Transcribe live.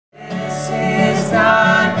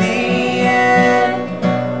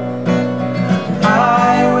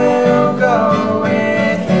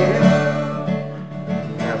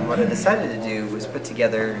decided to do was put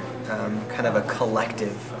together kind of a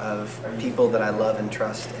collective of people that I love and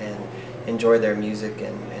trust and enjoy their music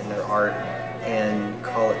and their art, and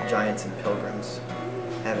call it Giants and Pilgrims.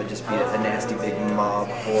 Have it just be a nasty big mob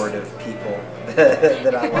horde of people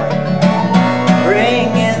that I like. Bring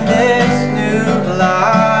in this new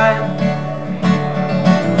life.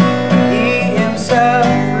 He himself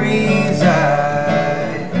resides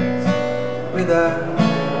with us.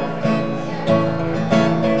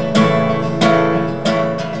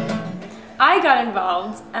 I got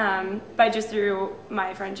involved by just through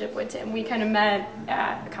my friendship with Tim. We kind of met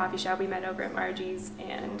at a coffee shop. We met over at Margie's,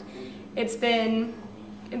 and it's been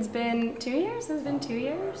 2 years? Has it been 2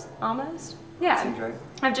 years? Almost? Yeah. Seems right.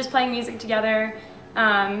 Of just playing music together.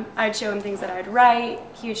 I'd show him things that I'd write.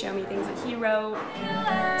 He would show me things that he wrote.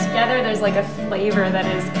 Together there's like a flavor that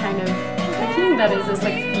is kind of cooking, that is this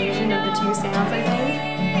like fusion of the two sounds, I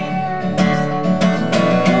think.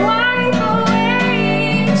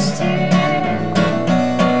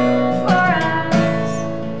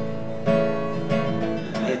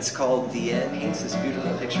 It's called The End. Paints this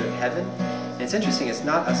beautiful picture of heaven. And it's interesting, it's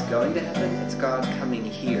not us going to heaven, it's God coming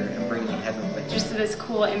here and bringing heaven with us. Just this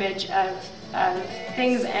cool image of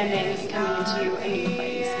things ending and coming into a new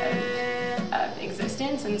place of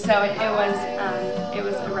existence. And so it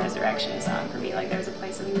was a resurrection song for me. Like, there was a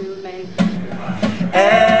place of movement.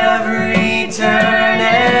 Every